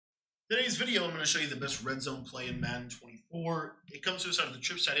Today's video, I'm going to show you the best red zone play in Madden 24. It comes to us out of the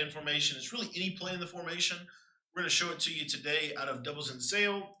trips tight end formation. It's really any play in the formation. We're going to show it to you today out of doubles and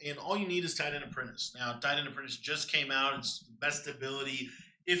sale, and all you need is tight end apprentice. Now, tight end apprentice just came out. It's the best ability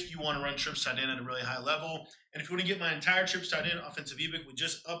if you want to run trips tight end at a really high level. And if you want to get my entire trips tight end offensive ebook, we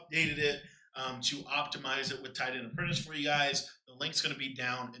just updated it to optimize it with tight end apprentice for you guys. The link's going to be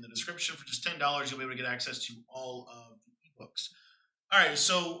down in the description. For just $10, you'll be able to get access to all of the ebooks. All right,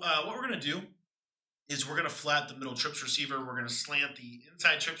 so what we're going to do is we're going to flat the middle trips receiver. We're going to slant the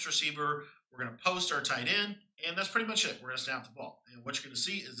inside trips receiver. We're going to post our tight end, and that's pretty much it. We're going to snap the ball. And what you're going to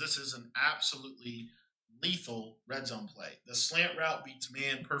see is this is an absolutely lethal red zone play. The slant route beats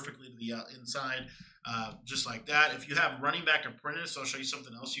man perfectly to the inside, just like that. If you have running back apprentice, I'll show you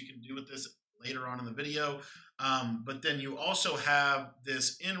something else you can do with this later on in the video. But then you also have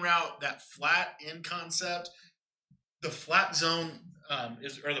this in route, that flat in concept. The flat zone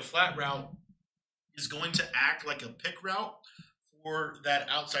the flat route is going to act like a pick route for that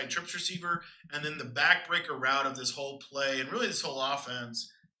outside trips receiver. And then the backbreaker route of this whole play and really this whole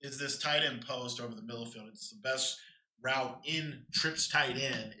offense is this tight end post over the middle field. It's the best route in trips tight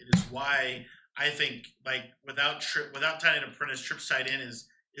end. It is why I think without tight end apprentice, trips tight end is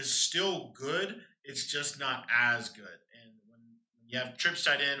still good. It's just not as good. And when you have trips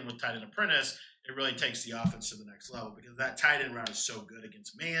tight end with tight end apprentice, it really takes the offense to the next level because that tight end route is so good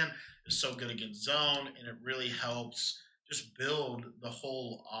against man, is so good against zone, and it really helps just build the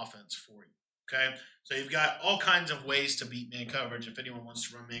whole offense for you. Okay, so you've got all kinds of ways to beat man coverage if anyone wants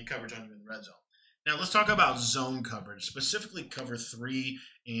to run man coverage on you in the red zone. Now let's talk about zone coverage, specifically cover 3.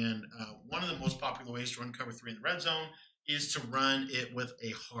 And one of the most popular ways to run cover 3 in the red zone is to run it with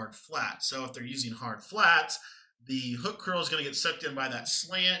a hard flat. So if they're using hard flats, the hook curl is going to get sucked in by that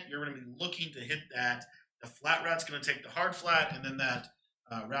slant. You're going to be looking to hit that. The flat route's going to take the hard flat, and then that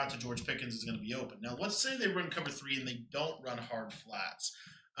route to George Pickens is going to be open. Now, let's say they run cover 3 and they don't run hard flats.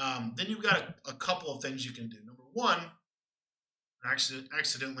 Then you've got a couple of things you can do. Number one,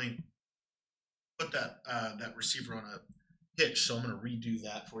 accidentally put that receiver on a hitch, so I'm going to redo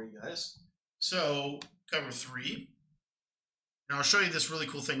that for you guys. So cover 3. Now, I'll show you this really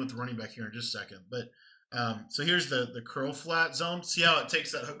cool thing with the running back here in just a second, but so here's the curl flat zone. See how it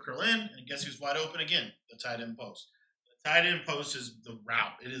takes that hook curl in, and guess who's wide open again? The tight end post. The tight end post is the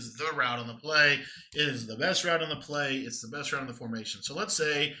route. It is the route on the play. It is the best route on the play. It's the best route on the formation. So let's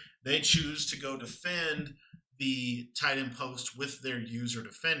say they choose to go defend the tight end post with their user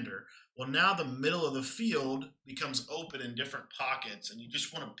defender. Well, now the middle of the field becomes open in different pockets, and you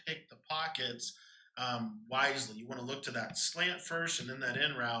just want to pick the pockets wisely. You want to look to that slant first and then that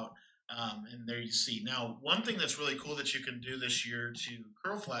in route. And there you see. Now, one thing that's really cool that you can do this year to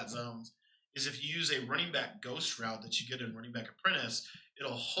curl flat zones is if you use a running back ghost route that you get in running back apprentice,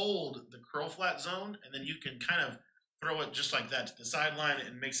 it'll hold the curl flat zone, and then you can kind of throw it just like that to the sideline, and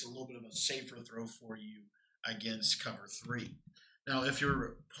it makes it a little bit of a safer throw for you against cover 3. Now, if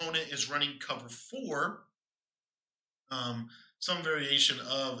your opponent is running cover 4, some variation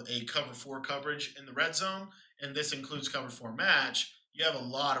of a cover 4 coverage in the red zone, and this includes cover 4 match, you have a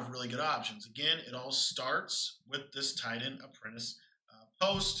lot of really good options. Again, it all starts with this tight end apprentice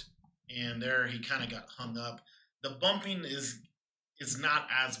post, and there he kind of got hung up. The bumping is not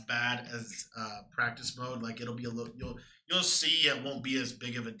as bad as practice mode. Like it'll be a little, you'll see it won't be as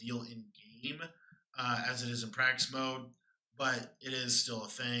big of a deal in game as it is in practice mode, but it is still a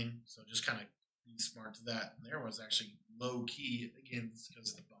thing. So just kind of be smart to that. And there was actually low key again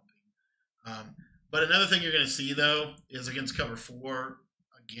because of the bumping. But another thing you're going to see, though, is against cover 4,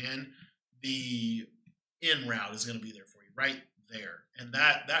 again, the in route is going to be there for you, right there. And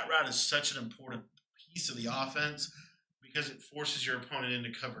that route is such an important piece of the offense because it forces your opponent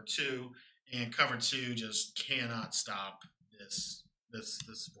into cover 2, and cover 2 just cannot stop this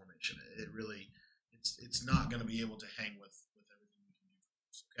formation. It really, it's not going to be able to hang with everything you can do for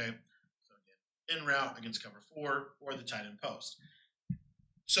this, okay? So, again, in route against cover 4 or the tight end post.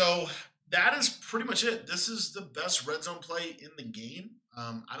 So that is pretty much it. This is the best red zone play in the game.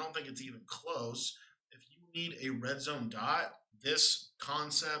 I don't think it's even close. If you need a red zone dot, this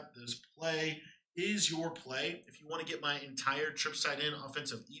concept, this play is your play. If you want to get my entire trips tight end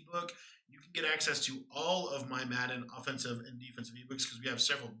offensive ebook, you can get access to all of my Madden offensive and defensive ebooks because we have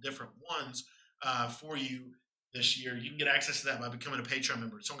several different ones for you this year. You can get access to that by becoming a Patreon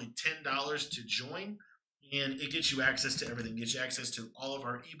member. It's only $10 to join. And it gets you access to everything. It gets you access to all of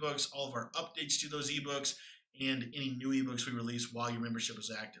our ebooks, all of our updates to those ebooks, and any new ebooks we release while your membership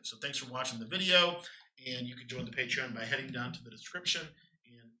is active. So thanks for watching the video, and you can join the Patreon by heading down to the description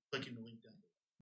and clicking the link down.